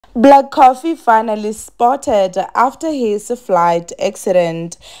Black Coffee finally spotted after his flight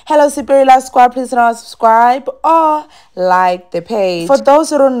accident. Hello, Superior Squad, please don't subscribe or like the page. For those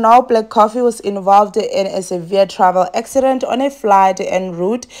who don't know, Black Coffee was involved in a severe travel accident on a flight en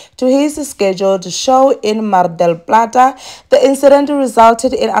route to his scheduled show in Mar del Plata. The incident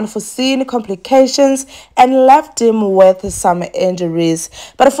resulted in unforeseen complications and left him with some injuries.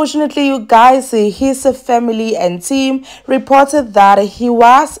 But fortunately, you guys, his family and team reported that he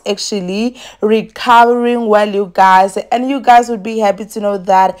was actually recovering well, you guys, and you guys would be happy to know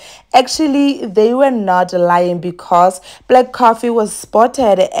that actually they were not lying, because Black Coffee was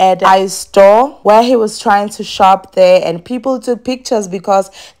spotted at a store where he was trying to shop there, and people took pictures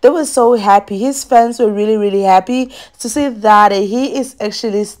because they were so happy. His fans were really happy to see that he is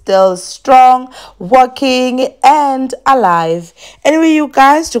actually still strong, working and alive. Anyway, you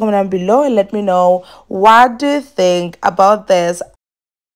guys, do comment down below and let me know what do you think about this.